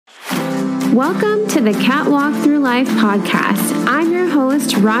Welcome to the Catwalk Through Life podcast. I'm your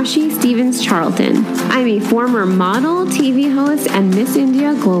host, Rashi Stevens Charlton. I'm a former model, TV host, and Miss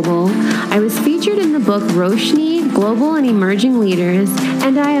India Global. I was featured in the book Roshni, Global and Emerging Leaders,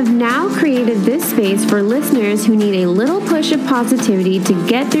 and I have now created this space for listeners who need a little push of positivity to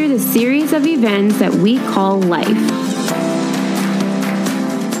get through the series of events that we call life.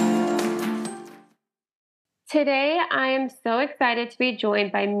 Today, I am so excited to be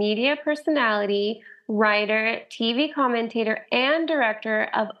joined by media personality, writer, TV commentator, and director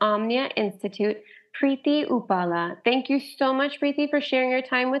of Omnia Institute, Preity Upala. Thank you so much, Preity, for sharing your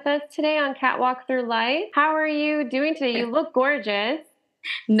time with us today on Catwalk Through Life. How are you doing today? You look gorgeous.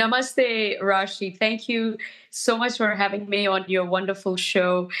 Namaste, Rashi. Thank you so much for having me on your wonderful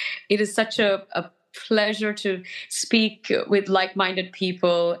show. It is such a pleasure to speak with like-minded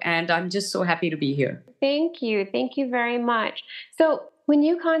people, and I'm just so happy to be here. Thank you. Thank you very much. So when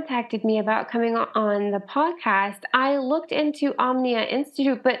you contacted me about coming on the podcast, I looked into Omnia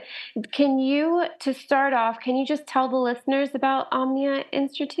Institute, but to start off, can you just tell the listeners about Omnia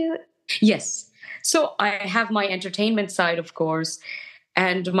Institute? Yes. So I have my entertainment side, of course,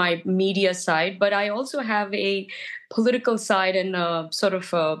 and my media side, but I also have a political side and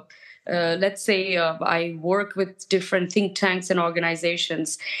let's say I work with different think tanks and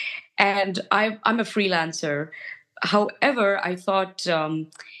organizations, and I'm a freelancer. However, I thought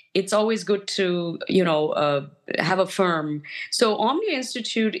it's always good to, have a firm. So Omnia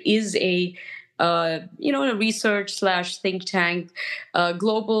Institute is a research / think tank,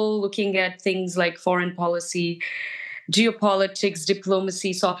 global, looking at things like foreign policy, geopolitics,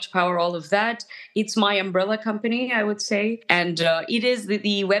 diplomacy, soft power, all of that. It's my umbrella company, I would say. And it is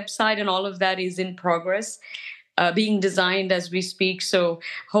the website and all of that is in progress, being designed as we speak. So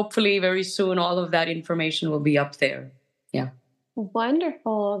hopefully very soon, all of that information will be up there. Yeah.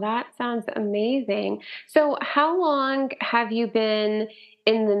 Wonderful. That sounds amazing. So how long have you been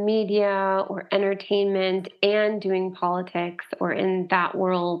in the media or entertainment and doing politics or in that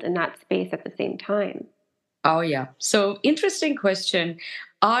world, in that space at the same time? Oh, yeah. So interesting question.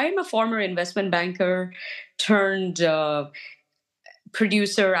 I'm a former investment banker turned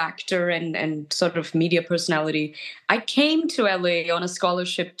producer, actor, and sort of media personality. I came to LA on a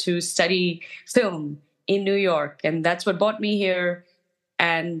scholarship to study film in New York, and that's what brought me here.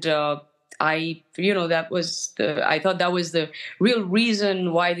 And I thought that was the real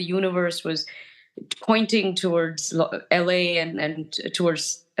reason why the universe was pointing towards LA and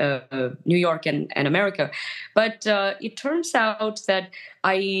towards New York and America. But it turns out that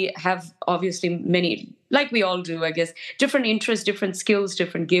I have obviously many, like we all do, I guess, different interests, different skills,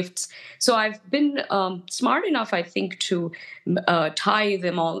 different gifts. So I've been smart enough, I think, to tie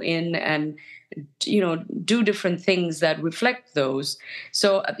them all in and do different things that reflect those.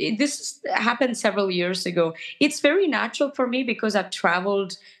 So this happened several years ago. It's very natural for me because I've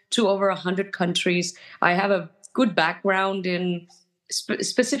traveled to over 100 countries. I have a good background in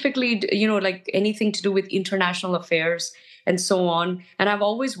specifically, like anything to do with international affairs and so on. And I've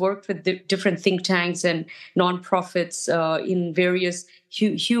always worked with different think tanks and nonprofits in various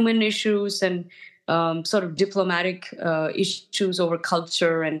human issues and sort of diplomatic issues over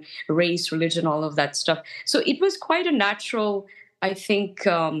culture and race, religion, all of that stuff. So it was quite a natural, I think,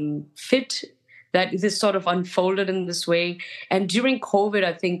 fit that this sort of unfolded in this way. And during COVID,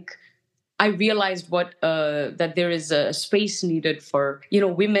 I think I realized that there is a space needed for,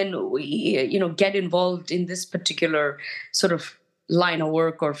 women, get involved in this particular sort of line of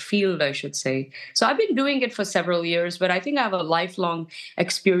work or field, I should say. So I've been doing it for several years, but I think I have a lifelong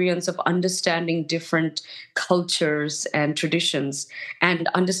experience of understanding different cultures and traditions and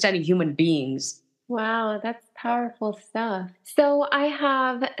understanding human beings. Wow, that's powerful stuff. So I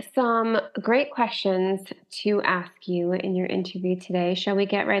have some great questions to ask you in your interview today. Shall we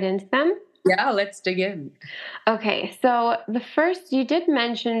get right into them? Yeah, let's dig in. Okay, so the first, you did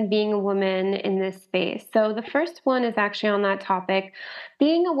mention being a woman in this space. So the first one is actually on that topic.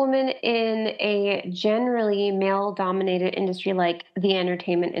 Being a woman in a generally male-dominated industry like the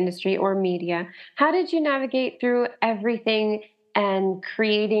entertainment industry or media, how did you navigate through everything and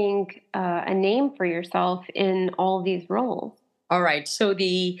creating a name for yourself in all these roles? All right, so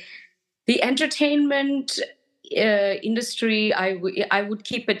the entertainment industry, I would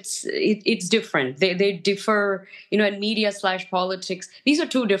keep it's different. They differ, in media / politics. These are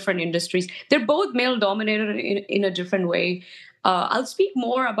two different industries. They're both male dominated in a different way. I'll speak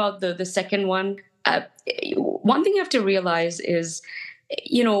more about the second one. One thing you have to realize is,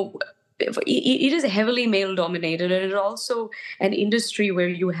 it is heavily male dominated, and it's also an industry where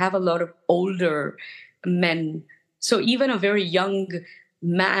you have a lot of older men. So even a very young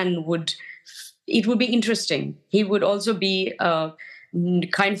man it would be interesting. He would also be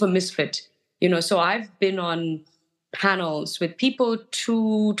kind of a misfit, So I've been on panels with people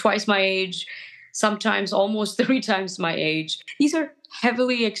twice my age, sometimes almost three times my age. These are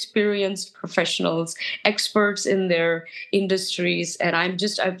heavily experienced professionals, experts in their industries, and I'm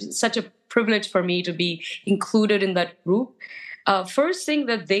such a privilege for me to be included in that group. First thing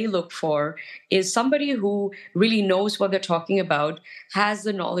that they look for is somebody who really knows what they're talking about, has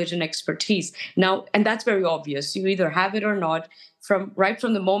the knowledge and expertise. Now, and that's very obvious. You either have it or not. From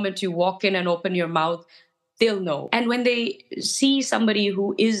the moment you walk in and open your mouth, they'll know. And when they see somebody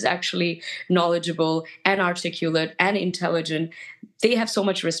who is actually knowledgeable and articulate and intelligent, they have so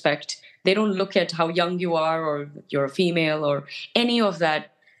much respect. They don't look at how young you are or you're a female or any of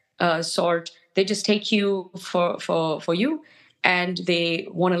that sort. They just take you for you, and they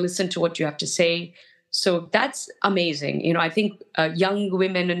want to listen to what you have to say. So that's amazing. I think young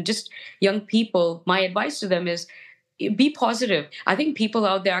women and just young people, my advice to them is be positive. I think people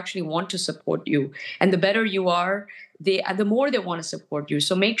out there actually want to support you. And the better you are, the more they want to support you.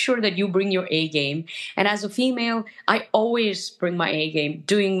 So make sure that you bring your A game. And as a female, I always bring my A game,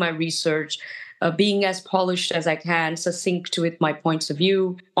 doing my research, being as polished as I can, succinct with my points of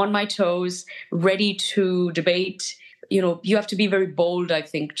view, on my toes, ready to debate. You have to be very bold, I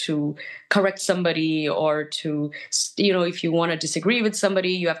think, to correct somebody or to, if you want to disagree with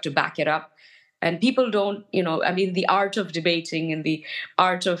somebody, you have to back it up. And people don't, the art of debating and the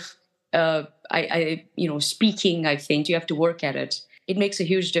art of, speaking, I think you have to work at it. It makes a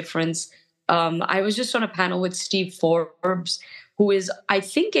huge difference. I was just on a panel with Steve Forbes, who is, I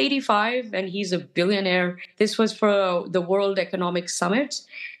think, 85, and he's a billionaire. This was for the World Economic Summit.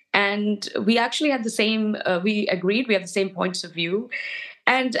 And we actually had we agreed, we had the same points of view.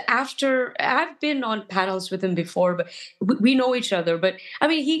 And after, I've been on panels with him before, but we know each other. But I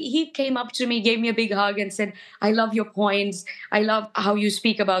mean, he came up to me, gave me a big hug and said, I love your points. I love how you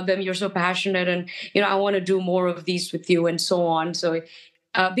speak about them. You're so passionate. And, I want to do more of these with you and so on. So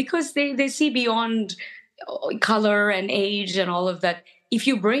because they see beyond color and age and all of that. If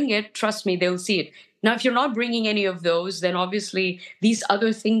you bring it, trust me, they'll see it. Now, if you're not bringing any of those, then obviously these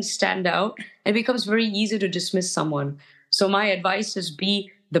other things stand out and it becomes very easy to dismiss someone. So my advice is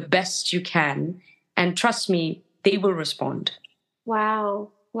be the best you can. And trust me, they will respond.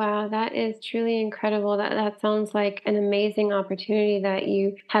 Wow. Wow, that is truly incredible. That sounds like an amazing opportunity that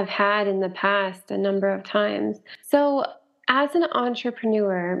you have had in the past a number of times. So, as an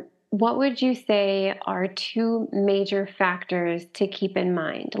entrepreneur, what would you say are two major factors to keep in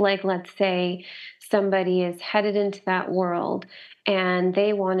mind? Like, let's say somebody is headed into that world and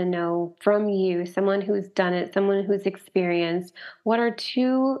they want to know from you, someone who's done it, someone who's experienced, what are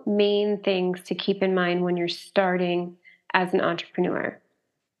two main things to keep in mind when you're starting as an entrepreneur?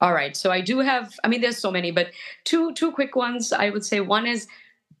 All right. So I do have, there's so many, but two quick ones. I would say one is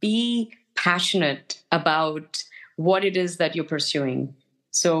be passionate about what it is that you're pursuing.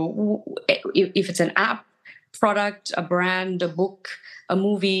 So if it's an app, product, a brand, a book, a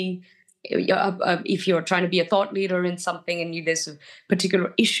movie, if you're trying to be a thought leader in something and there's a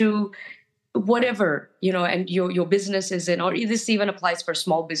particular issue, whatever, and your business is in, or this even applies for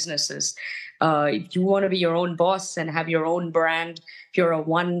small businesses. If you want to be your own boss and have your own brand, if you're a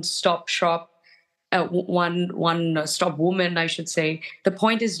one-stop shop, one-stop woman, I should say, the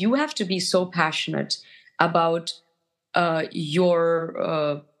point is you have to be so passionate about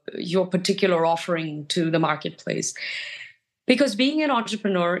your particular offering to the marketplace. Because being an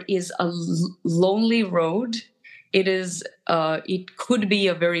entrepreneur is a lonely road. It could be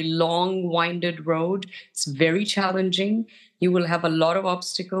a very long, winded road. It's very challenging. You will have a lot of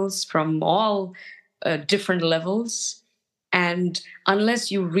obstacles from all different levels. And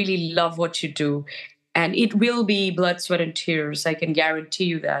unless you really love what you do, and it will be blood, sweat, and tears, I can guarantee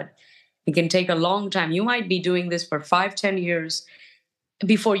you that. It can take a long time. You might be doing this for 5-10 years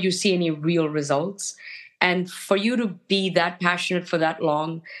before you see any real results. And for you to be that passionate for that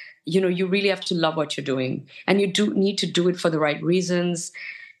long, you really have to love what you're doing. And you do need to do it for the right reasons.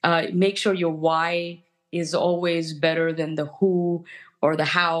 Make sure your why is always better than the who or the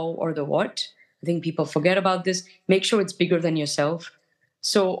how or the what. I think people forget about this. Make sure it's bigger than yourself.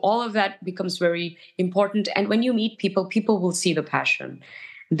 So all of that becomes very important. And when you meet people, people will see the passion.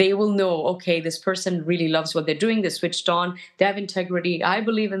 They will know, okay, this person really loves what they're doing. They're switched on. They have integrity. I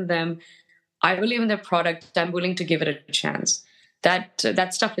believe in them. I believe in their product. I'm willing to give it a chance.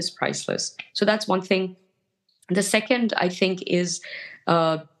 That stuff is priceless. So that's one thing. The second, I think, is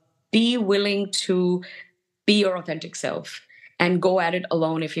be willing to be your authentic self and go at it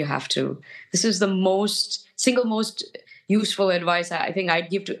alone if you have to. This is the single most useful advice I think I'd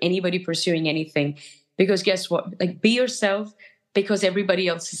give to anybody pursuing anything. Because guess what? Like, be yourself, because everybody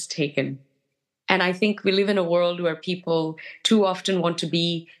else is taken. And I think we live in a world where people too often want to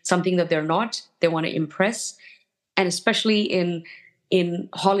be something that they're not. They want to impress. And especially in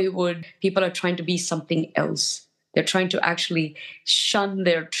Hollywood, people are trying to be something else. They're trying to actually shun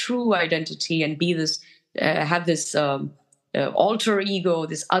their true identity and be this, have this alter ego,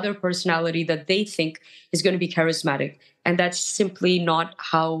 this other personality that they think is going to be charismatic. And that's simply not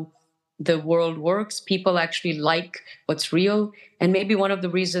how the world works. People actually like what's real. And maybe one of the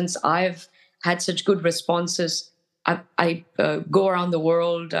reasons I've had such good responses. I go around the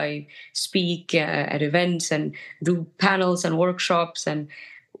world. I speak at events and do panels and workshops, and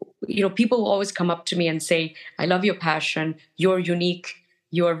people always come up to me and say, "I love your passion. You're unique.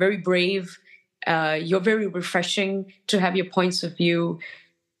 You're very brave. You're very refreshing to have your points of view,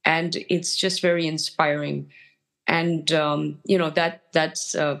 and it's just very inspiring." And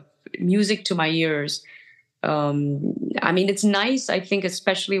that's music to my ears. I mean, it's nice, I think,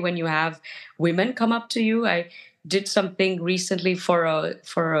 especially when you have women come up to you. I did something recently for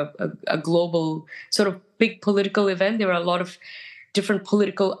a global sort of big political event. There were a lot of different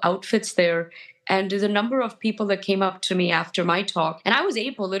political outfits there. And there's a number of people that came up to me after my talk. And I was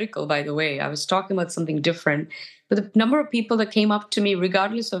apolitical, by the way. I was talking about something different. But the number of people that came up to me,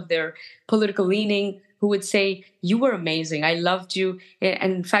 regardless of their political leaning, who would say, "You were amazing. I loved you."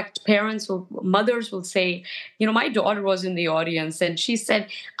 And in fact, mothers will say, "My daughter was in the audience and she said,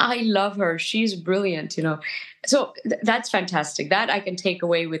 I love her. She's brilliant." So that's fantastic. That I can take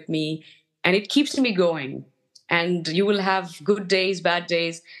away with me, and it keeps me going. And you will have good days, bad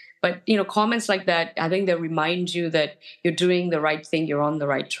days. But, comments like that, I think they remind you that you're doing the right thing. You're on the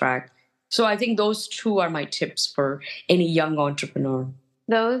right track. So I think those two are my tips for any young entrepreneur.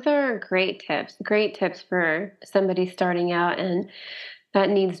 Those are great tips for somebody starting out and that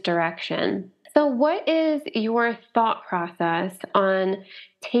needs direction. So what is your thought process on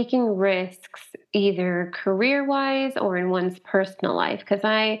taking risks, either career-wise or in one's personal life? Because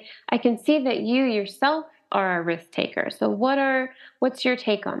I can see that you yourself are a risk taker. So what's your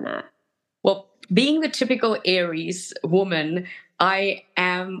take on that? Well, being the typical Aries woman, I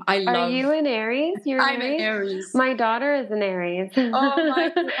love. Are you an Aries? I'm an Aries. My daughter is an Aries. Oh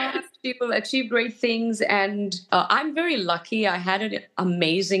my God. She will achieve great things. And I'm very lucky. I had an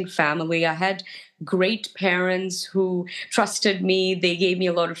amazing family. I had great parents who trusted me. They gave me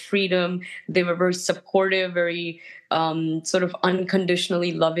a lot of freedom. They were very supportive, very sort of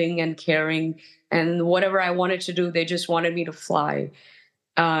unconditionally loving and caring. And whatever I wanted to do, they just wanted me to fly.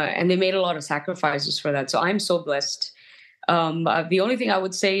 And they made a lot of sacrifices for that. So I'm so blessed. The only thing I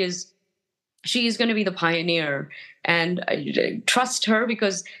would say is she is going to be the pioneer, and trust her,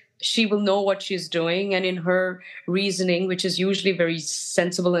 because she will know what she's doing. And in her reasoning, which is usually very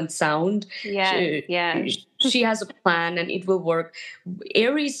sensible and sound, she has a plan and it will work.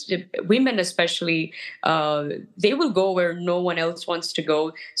 Aries women especially, they will go where no one else wants to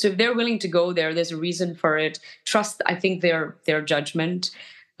go. So if they're willing to go there, there's a reason for it. Trust, I think, their judgment.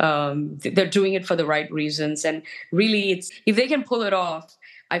 They're doing it for the right reasons. And really, if they can pull it off,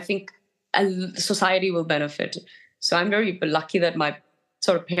 I think society will benefit. So I'm very lucky that my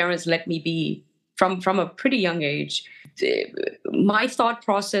sort of parents let me be from a pretty young age. My thought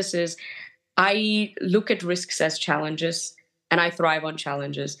process is I look at risks as challenges, and I thrive on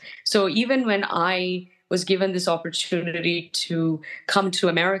challenges. So even when I was given this opportunity to come to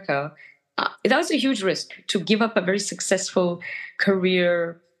America, that was a huge risk, to give up a very successful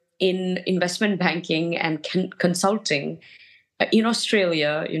career in investment banking and consulting in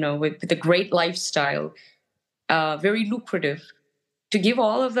Australia, with a great lifestyle, very lucrative, to give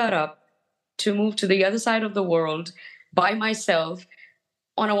all of that up, to move to the other side of the world by myself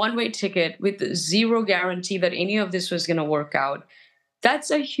on a one-way ticket with zero guarantee that any of this was going to work out.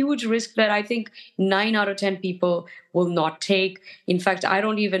 That's a huge risk that I think 9 out of 10 people will not take. In fact, I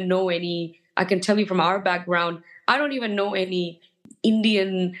don't even know any, I can tell you from our background, I don't even know any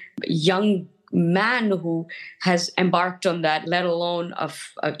Indian young man who has embarked on that, let alone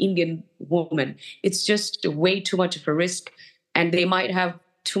an Indian woman. It's just way too much of a risk. And they might have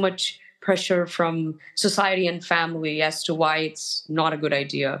too much pressure from society and family as to why it's not a good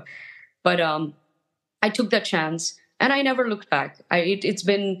idea. But I took that chance and I never looked back. It's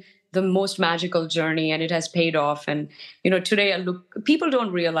been the most magical journey, and it has paid off. And, today people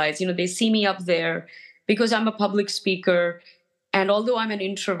don't realize, they see me up there because I'm a public speaker. And although I'm an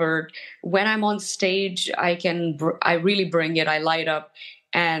introvert, when I'm on stage, I really bring it. I light up,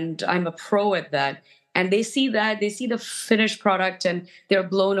 and I'm a pro at that. and they see the finished product, and they're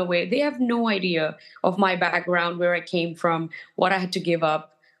blown away. They have no idea of my background, where I came from, what I had to give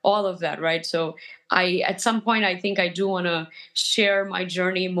up, all of that, right? So at some point, I think I do want to share my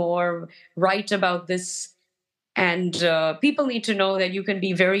journey more, write about this. And people need to know that you can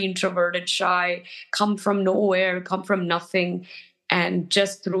be very introverted, shy, come from nowhere, come from nothing, and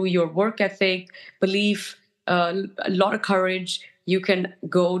just through your work ethic, belief, a lot of courage, you can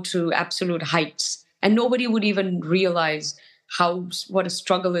go to absolute heights. And nobody would even realize what a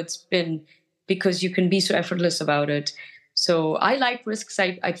struggle it's been, because you can be so effortless about it. So I like risks.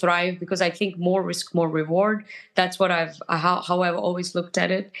 I thrive because I think more risk, more reward. That's what how I've always looked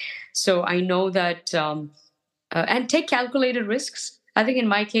at it. So I know that. And take calculated risks. I think in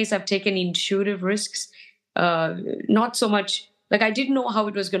my case, I've taken intuitive risks, not so much like I didn't know how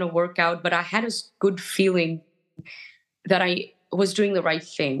it was going to work out, but I had a good feeling that I was doing the right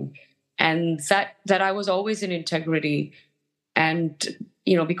thing, and that I was always in integrity. And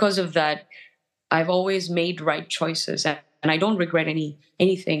because of that, I've always made right choices, and I don't regret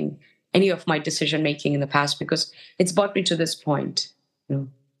anything, any of my decision making in the past, because it's brought me to this point.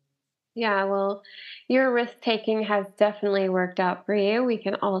 Yeah, well, your risk taking has definitely worked out for you. We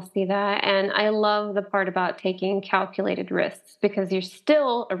can all see that. And I love the part about taking calculated risks, because you're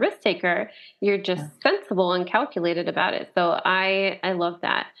still a risk taker. You're just sensible and calculated about it. So I love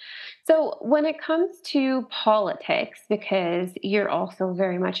that. So when it comes to politics, because you're also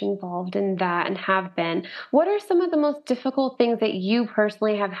very much involved in that and have been, what are some of the most difficult things that you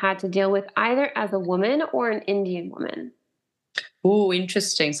personally have had to deal with, either as a woman or an Indian woman? Oh,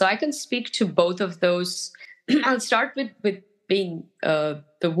 interesting. So I can speak to both of those. I'll start with being the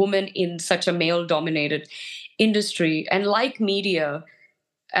woman in such a male-dominated industry, and like media,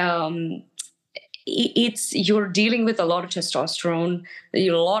 um, it's you're dealing with a lot of testosterone, a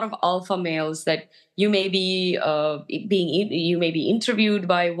lot of alpha males that you may be you may be interviewed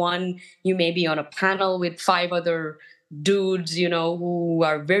by one, you may be on a panel with five other dudes, who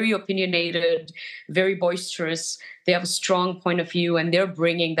are very opinionated, very boisterous. They have a strong point of view, and they're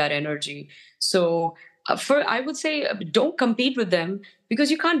bringing that energy. So for I would say, don't compete with them,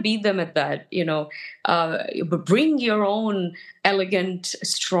 because you can't beat them at that. But bring your own elegant,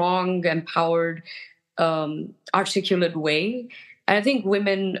 strong, empowered, articulate way. And I think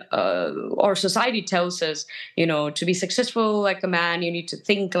women, or society tells us, to be successful like a man, you need to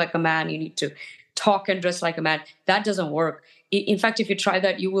think like a man, you need to talk and dress like a man. That doesn't work. In fact, if you try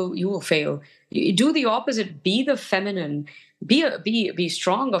that, you will fail. You do the opposite. Be the feminine. Be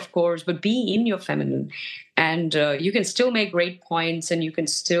strong, of course, but be in your feminine, and you can still make great points, and you can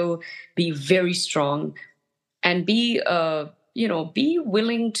still be very strong, and be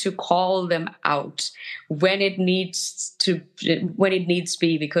willing to call them out when it needs to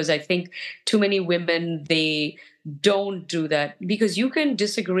be, because I think too many women, they don't do that, because you can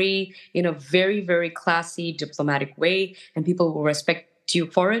disagree in a very, very classy, diplomatic way, and people will respect you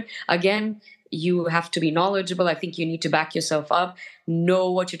for it. Again, you have to be knowledgeable. I think you need to back yourself up,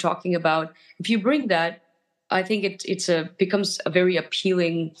 know what you're talking about. If you bring that, I think it becomes a very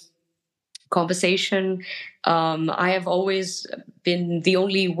appealing conversation. I have always been the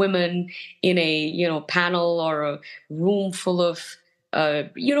only woman in a panel or a room full of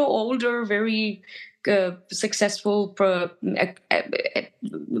older, very successful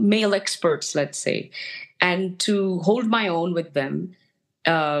male experts, let's say, and to hold my own with them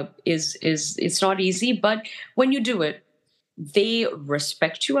is it's not easy. But when you do it, they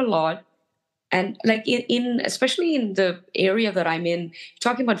respect you a lot. And like especially in the area that I'm in,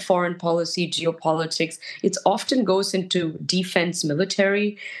 talking about foreign policy, geopolitics, it often goes into defense,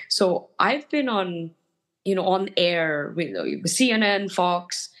 military. So I've been on air with CNN,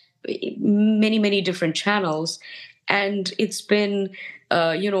 Fox, many, many different channels. And it's been,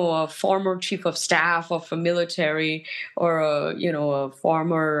 a former chief of staff of a military, or a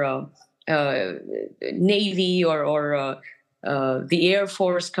former Navy, or the Air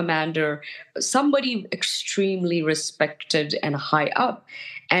Force commander, somebody extremely respected and high up.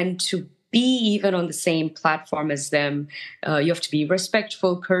 And to be even on the same platform as them, you have to be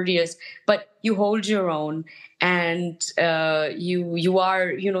respectful, courteous, but you hold your own, and you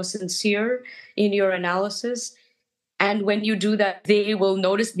are sincere in your analysis. And when you do that, they will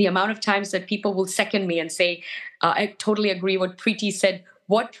notice the amount of times that people will second me and say, I totally agree what Preity said.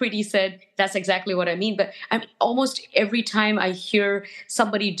 What Preity said, that's exactly what I mean. But almost every time I hear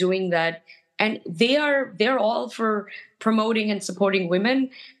somebody doing that, and they're all for promoting and supporting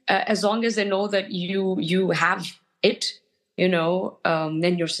women, as long as they know that you have it,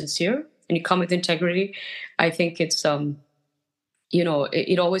 then you're sincere and you come with integrity. I think it's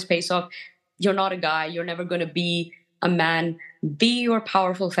it always pays off. you're not a guy, you're never going to be a man. Be your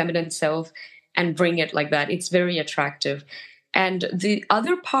powerful feminine self and bring it like that. It's very attractive. And the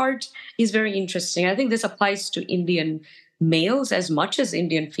other part is very interesting. I think this applies to Indian males as much as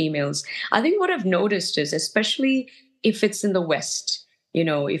Indian females. I think what I've noticed is, especially if it's in the West,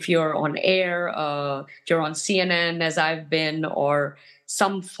 if you're on air, if you're on CNN, as I've been, or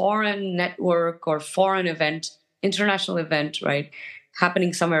some foreign network or foreign event, international event, right,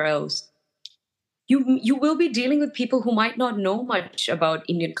 happening somewhere else, you will be dealing with people who might not know much about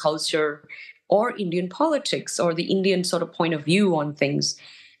Indian culture or Indian politics or the Indian sort of point of view on things.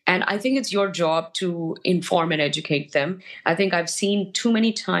 And I think it's your job to inform and educate them. I think I've seen too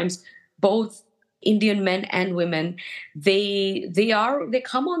many times both Indian men and women, they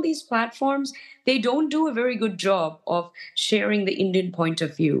come on these platforms, they don't do a very good job of sharing the Indian point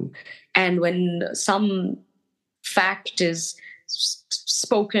of view. And when some fact is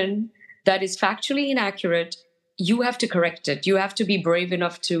spoken that is factually inaccurate, you have to correct it. You have to be brave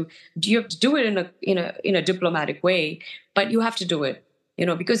enough to. You have to do it in a diplomatic way, but you have to do it.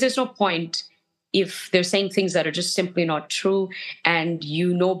 Because there's no point if they're saying things that are just simply not true, and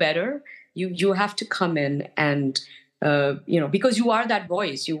you know better. You have to come in and because you are that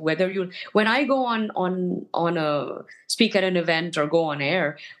voice. When I go on a speak at an event or go on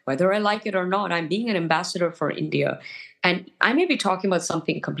air, whether I like it or not, I'm being an ambassador for India. And I may be talking about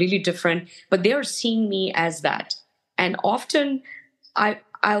something completely different, but they're seeing me as that. And often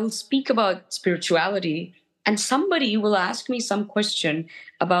I'll speak about spirituality, and somebody will ask me some question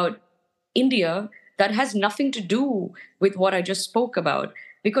about India that has nothing to do with what I just spoke about,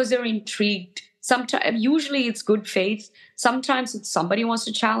 because they're intrigued. Sometimes, usually it's good faith. Sometimes it's somebody wants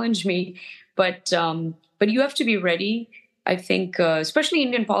to challenge me, but you have to be ready. I think, especially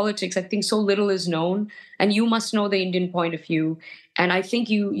Indian politics, I think so little is known, and you must know the Indian point of view. And I think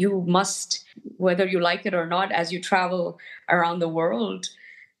you must, whether you like it or not, as you travel around the world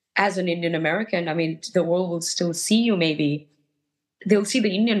as an Indian American, I mean, the world will still see you. Maybe they'll see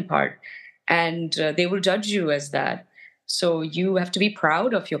the Indian part, and they will judge you as that. So you have to be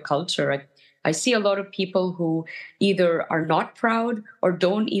proud of your culture. I see a lot of people who either are not proud or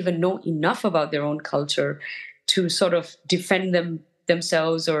don't even know enough about their own culture to sort of defend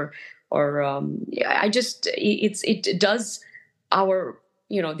themselves, or it does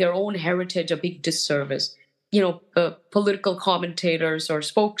their own heritage a big disservice. Political commentators or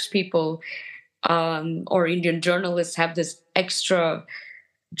spokespeople or Indian journalists have this extra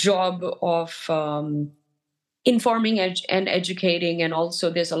job of informing and educating, and also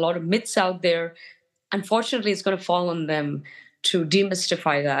there's a lot of myths out there. Unfortunately, it's going to fall on them to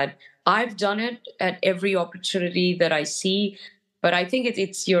demystify that. I've done it at every opportunity that I see, but I think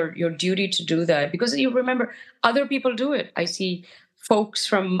it's your duty to do that, because you remember other people do it. I see folks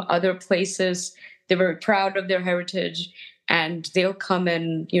from other places, they're very proud of their heritage, and they'll come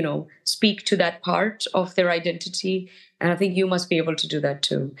and speak to that part of their identity. And I think you must be able to do that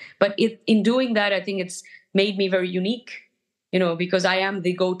too. But in doing that, I think it's made me very unique, because I am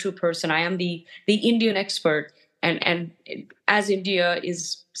the go-to person. I am the Indian expert. And as India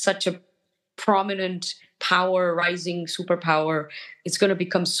is such a prominent power, rising superpower, it's going to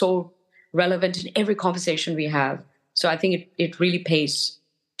become so relevant in every conversation we have. So I think it really pays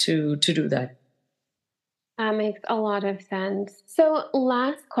to do that. That makes a lot of sense. So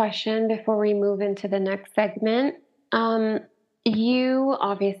last question before we move into the next segment. You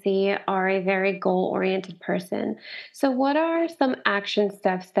obviously are a very goal-oriented person. So what are some action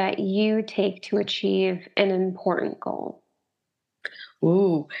steps that you take to achieve an important goal?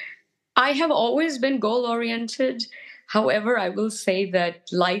 Ooh, I have always been goal-oriented. However, I will say that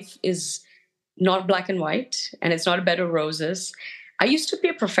life is not black and white, and it's not a bed of roses. I used to be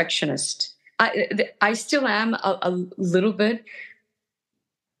a perfectionist. I still am a little bit.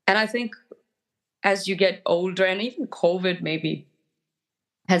 And I think as you get older, and even COVID maybe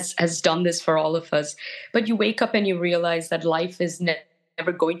has done this for all of us, but you wake up and you realize that life is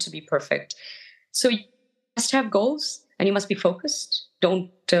never going to be perfect. So you must have goals, and you must be focused. Don't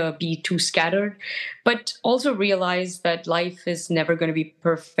be too scattered, but also realize that life is never going to be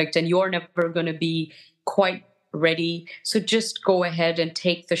perfect, and you're never going to be quite ready. So just go ahead and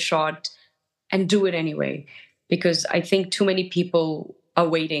take the shot and do it anyway, because I think too many people are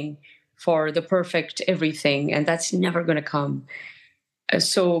waiting for the perfect everything, and that's never going to come.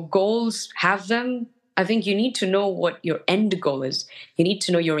 So goals, have them. I think you need to know what your end goal is. You need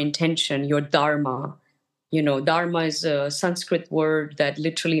to know your intention, your dharma. Dharma is a Sanskrit word that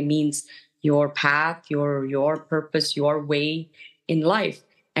literally means your path, your purpose, your way in life.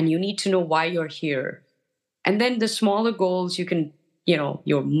 And you need to know why you're here. And then the smaller goals, you can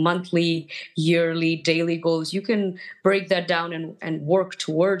your monthly, yearly, daily goals. You can break that down and work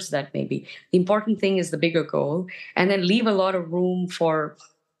towards that. Maybe the important thing is the bigger goal, and then leave a lot of room for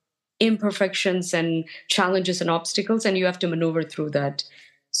imperfections and challenges and obstacles, and you have to maneuver through that.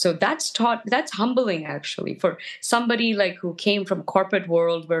 So that's humbling, actually, for somebody like who came from corporate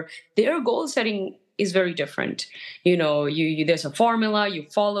world where their goal setting is very different. There's a formula, you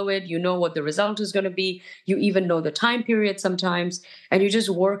follow it, you know what the result is going to be, you even know the time period sometimes, and you just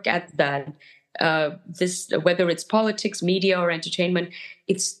work at that. This, whether it's politics, media, or entertainment,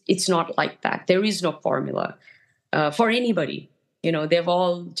 it's not like that. There is no formula for anybody. They've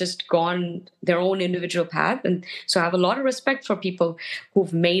all just gone their own individual path. And so I have a lot of respect for people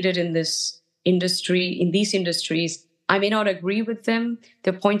who've made it in this industry, in these industries. I may not agree with them,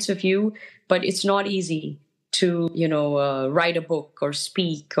 their points of view, but it's not easy to, write a book or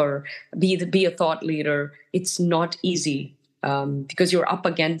speak or be a thought leader. It's not easy because you're up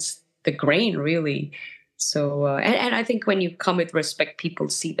against the grain, really. So, and I think when you come with respect, people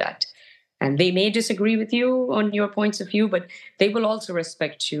see that. And they may disagree with you on your points of view, but they will also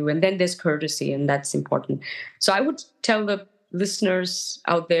respect you. And then there's courtesy, and that's important. So I would tell the listeners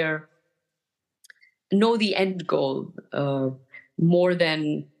out there, know the end goal more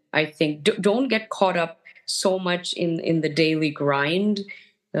than, I think. Don't get caught up so much in the daily grind,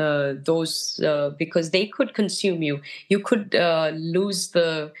 because they could consume you. You could lose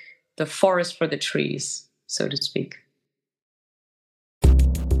the forest for the trees, so to speak.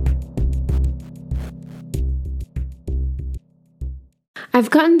 I've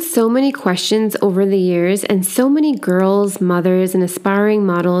gotten so many questions over the years, and so many girls, mothers, and aspiring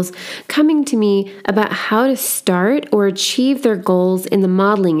models coming to me about how to start or achieve their goals in the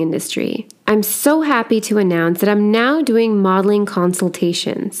modeling industry. I'm so happy to announce that I'm now doing modeling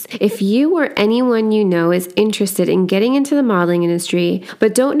consultations. If you or anyone you know is interested in getting into the modeling industry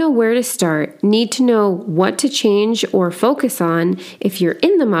but don't know where to start, need to know what to change or focus on if you're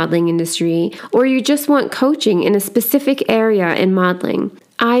in the modeling industry, or you just want coaching in a specific area in modeling,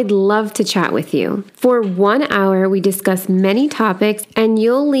 I'd love to chat with you. For 1 hour, we discuss many topics, and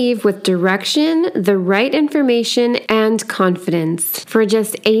you'll leave with direction, the right information, and confidence. For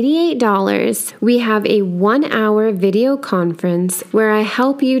just $88, we have a 1-hour video conference where I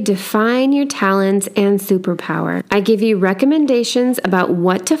help you define your talents and superpower. I give you recommendations about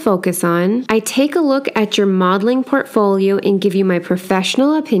what to focus on. I take a look at your modeling portfolio and give you my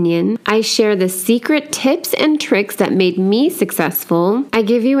professional opinion. I share the secret tips and tricks that made me successful. I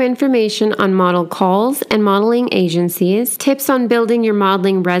give you information on model calls and modeling agencies, tips on building your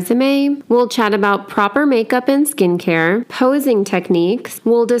modeling resume. We'll chat about proper makeup and skincare, posing techniques.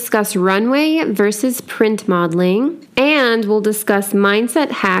 We'll discuss runway versus print modeling, and we'll discuss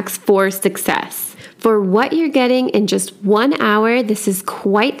mindset hacks for success. For what you're getting in just 1 hour, this is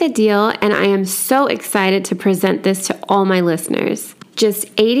quite the deal, and I am so excited to present this to all my listeners. Just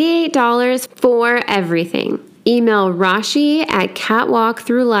 $88 for everything. Email Rashi at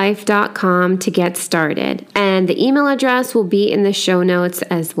catwalkthroughlife.com to get started, and the email address will be in the show notes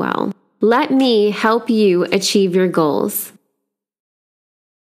as well. Let me help you achieve your goals.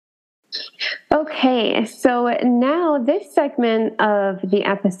 Okay, so now this segment of the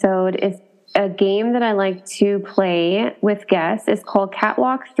episode is a game that I like to play with guests. It's called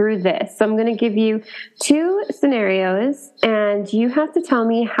Catwalk Through This. So I'm going to give you 2 scenarios, and you have to tell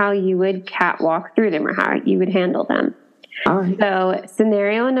me how you would catwalk through them or how you would handle them. All right. So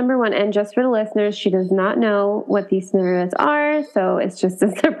scenario number 1, and just for the listeners, she does not know what these scenarios are, so it's just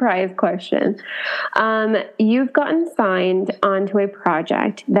a surprise question. You've gotten signed onto a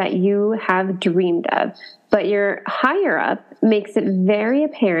project that you have dreamed of, but your higher up makes it very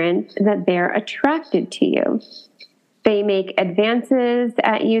apparent that they're attracted to you. They make advances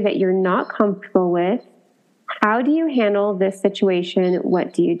at you that you're not comfortable with. How do you handle this situation?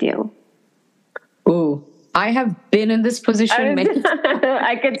 What do you do? Ooh, I have been in this position many times.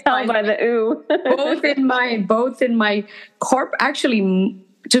 I could tell by the ooh. both in my actually,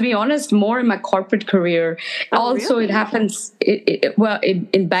 to be honest, more in my corporate career. Oh, also, really? It happens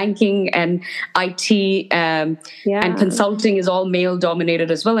in banking and IT and consulting is all male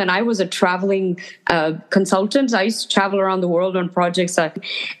dominated as well. And I was a traveling consultant. I used to travel around the world on projects, and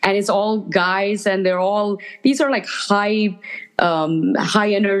it's all guys, and these are like high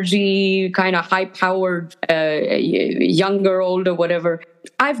energy, kind of high powered, younger, older, whatever.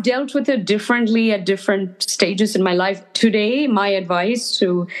 I've dealt with it differently at different stages in my life. Today, my advice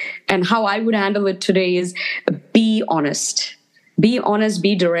and how I would handle it today is be honest. Be honest,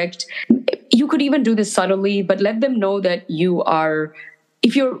 be direct. You could even do this subtly, but let them know that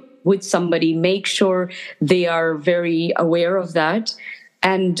if you're with somebody, make sure they are very aware of that.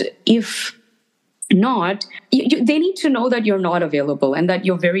 And if not, they need to know that you're not available and that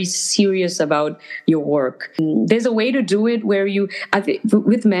you're very serious about your work. There's a way to do it where I think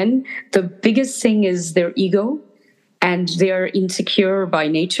with men, the biggest thing is their ego, and they're insecure by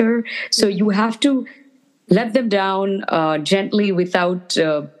nature. So you have to let them down gently without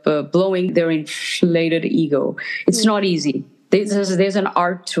blowing their inflated ego. It's not easy. There's an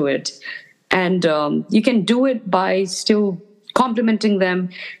art to it. And you can do it by still complimenting them,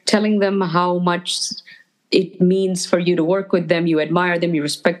 telling them how much it means for you to work with them. You admire them, you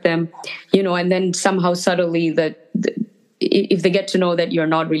respect them, and then somehow subtly if they get to know that you're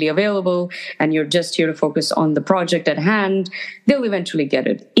not really available and you're just here to focus on the project at hand, they'll eventually get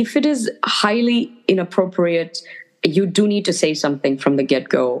it. If it is highly inappropriate, you do need to say something from the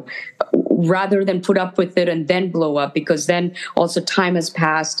get-go rather than put up with it and then blow up, because then also time has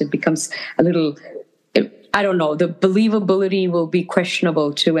passed. It becomes a little, I don't know, the believability will be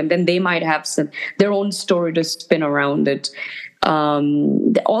questionable too. And then they might have their own story to spin around it.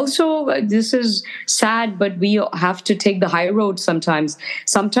 Also, this is sad, but we have to take the high road sometimes.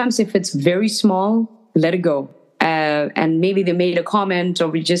 Sometimes if it's very small, let it go. And maybe they made a comment, or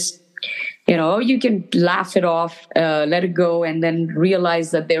we just, you can laugh it off, let it go, and then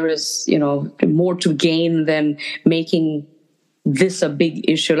realize that there is, more to gain than making this a big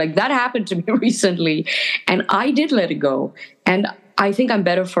issue. Like that happened to me recently, and I did let it go. And I think I'm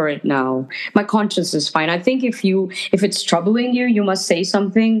better for it now. My conscience is fine. I think if it's troubling you, you must say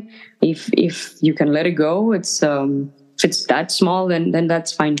something. If you can let it go, if it's that small, then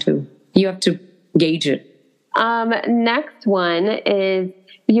that's fine too. You have to gauge it. Next one is,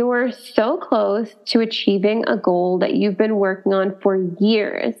 you were so close to achieving a goal that you've been working on for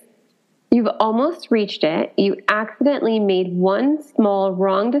years. You've almost reached it. You accidentally made one small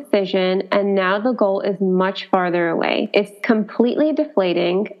wrong decision, and now the goal is much farther away. It's completely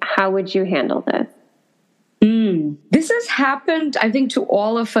deflating. How would you handle this? This has happened, I think, to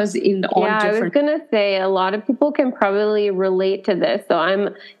all of us I was going to say, a lot of people can probably relate to this. So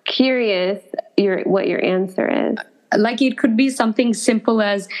I'm curious what your answer is. Like, it could be something simple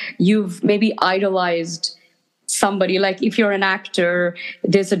as you've maybe idolized somebody. Like if you're an actor,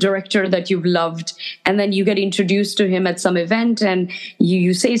 there's a director that you've loved, and then you get introduced to him at some event and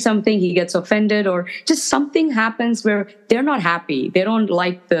you say something, he gets offended, or just something happens where they're not happy. They don't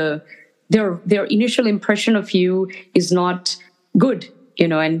like their initial impression of you is not good,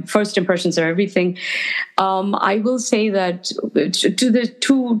 and first impressions are everything. I will say that to the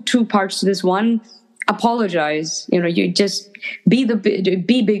two parts to this. One, apologize. You just be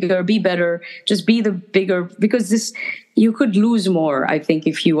bigger, be better, just be the bigger, because you could lose more. I think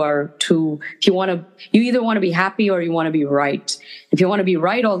if you either want to be happy or you want to be right. If you want to be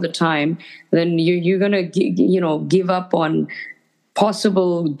right all the time, then you're going to, give up on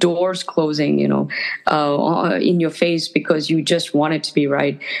possible doors closing, in your face because you just want it to be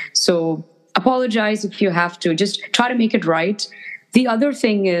right. So apologize if you have to. Just try to make it right. The other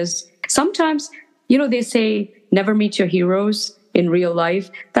thing is, sometimes, they say never meet your heroes in real life.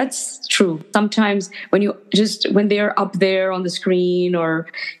 That's true. Sometimes when they're up there on the screen, or,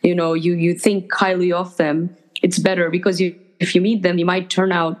 you think highly of them, it's better, because if you meet them,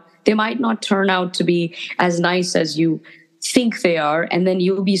 they might not turn out to be as nice as you think they are. And then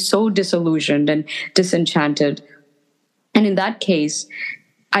you'll be so disillusioned and disenchanted. And in that case,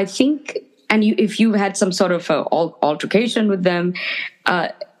 I think, if you had some sort of altercation with them,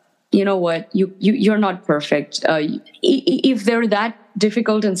 you know what? You're not perfect. If they're that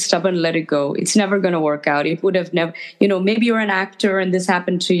difficult and stubborn, let it go. It's never going to work out. It would have never. Maybe you're an actor and this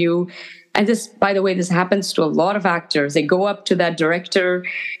happened to you. And this, by the way, this happens to a lot of actors. They go up to that director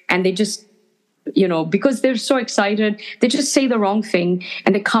and they just, because they're so excited, they just say the wrong thing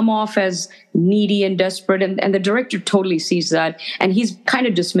and they come off as needy and desperate. And the director totally sees that, and he's kind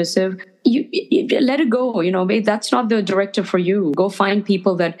of dismissive. You let it go. That's not the director for you. Go find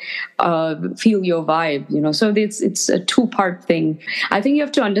people that feel your vibe. So it's a two-part thing. I think you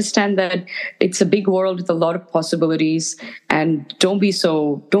have to understand that it's a big world with a lot of possibilities, and don't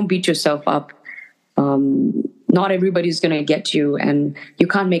beat yourself up. Not everybody's going to get you, and you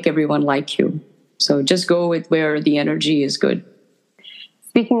can't make everyone like you. So just go with where the energy is good.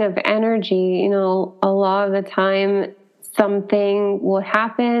 Speaking of energy, a lot of the time, something will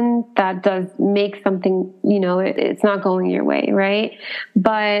happen that does make something, it's not going your way, right?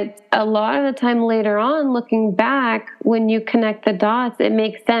 But a lot of the time later on, looking back, when you connect the dots, it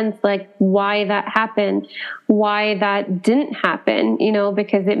makes sense, like why that happened, why that didn't happen,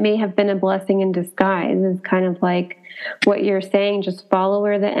 because it may have been a blessing in disguise. It's kind of like what you're saying, just follow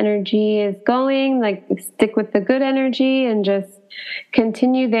where the energy is going, like stick with the good energy and just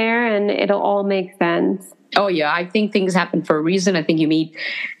continue there, and it'll all make sense. Oh yeah, I think things happen for a reason. I think you meet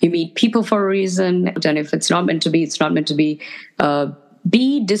people for a reason, and if it's not meant to be, it's not meant to be.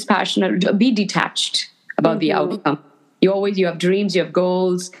 Be dispassionate, be detached about the outcome. You have dreams, you have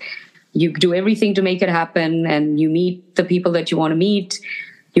goals, you do everything to make it happen, and you meet the people that you want to meet.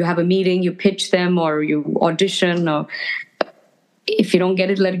 You have a meeting, you pitch them, or you audition, or if you don't get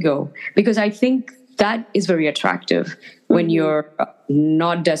it, let it go. Because I think that is very attractive when you're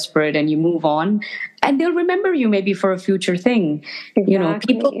not desperate and you move on, and they'll remember you maybe for a future thing.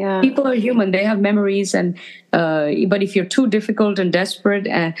 Exactly, People are human; they have memories, and but if you're too difficult and desperate,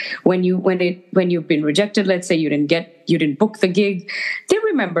 and when you've been rejected, let's say you didn't book the gig, they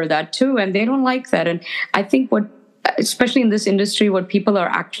remember that too, and they don't like that. And I think especially in this industry, what people are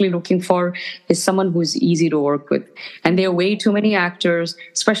actually looking for is someone who's easy to work with. And there are way too many actors,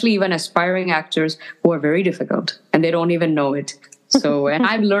 especially even aspiring actors, who are very difficult and they don't even know it. So, and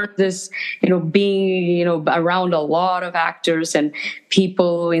I've learned this, being, around a lot of actors and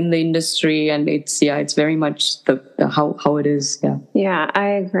people in the industry. And it's very much how it is. Yeah. Yeah, I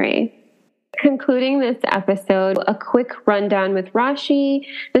agree. Concluding this episode, a quick rundown with Rashi.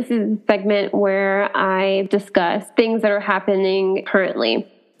 This is a segment where I discuss things that are happening currently.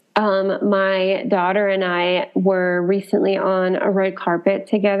 My daughter and I were recently on a red carpet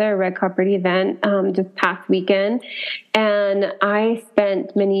together, a red carpet event just past weekend. And I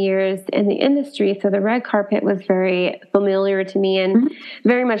spent many years in the industry, so the red carpet was very familiar to me and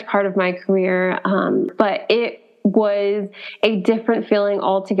very much part of my career. But it was a different feeling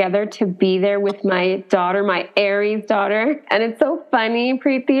altogether to be there with my daughter, my Aries daughter. And it's so funny,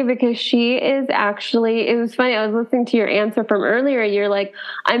 Preity, because she is actually, it was funny, I was listening to your answer from earlier. You're like,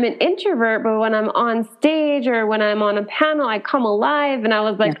 I'm an introvert, but when I'm on stage or when I'm on a panel, I come alive. And I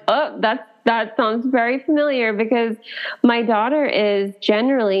was like, oh, that sounds very familiar, because my daughter is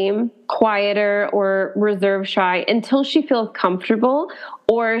generally quieter or reserve shy until she feels comfortable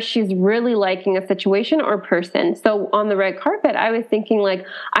or she's really liking a situation or person. So on the red carpet, I was thinking like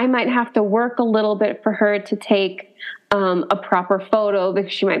I might have to work a little bit for her to take a proper photo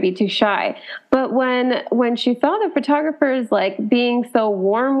because she might be too shy. But when she saw the photographers like being so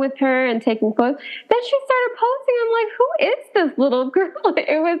warm with her and taking photos, then she started posting. I'm like, who is this little girl?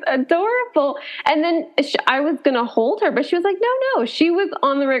 It was adorable. And then I was going to hold her, but she was like, no. She was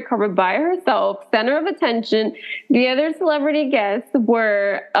on the red carpet by herself, center of attention. The other celebrity guests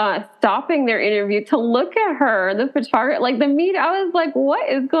were stopping their interview to look at her, the photographer, like the media. I was like, what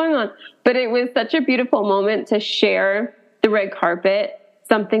is going on? But it was such a beautiful moment to share the red carpet,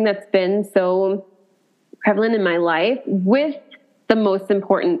 something that's been so prevalent in my life, with the most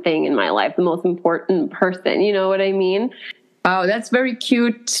important thing in my life, the most important person. You know what I mean? Wow, that's a very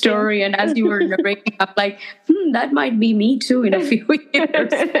cute story. And as you were narrating, I'm like, that might be me too in a few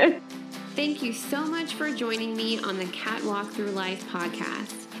years. Thank you so much for joining me on the Catwalk Through Life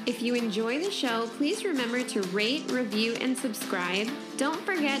podcast. If you enjoy the show, please remember to rate, review, and subscribe. Don't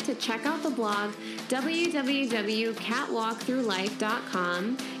forget to check out the blog,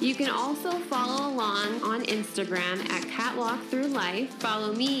 www.catwalkthroughlife.com. You can also follow along on Instagram at catwalkthroughlife.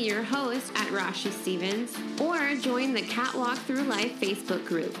 Follow me, your host, at Rashi Stevens, or join the Catwalk Through Life Facebook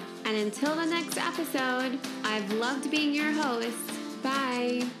group. And until the next episode, I've loved being your host.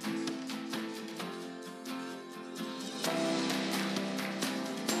 Bye.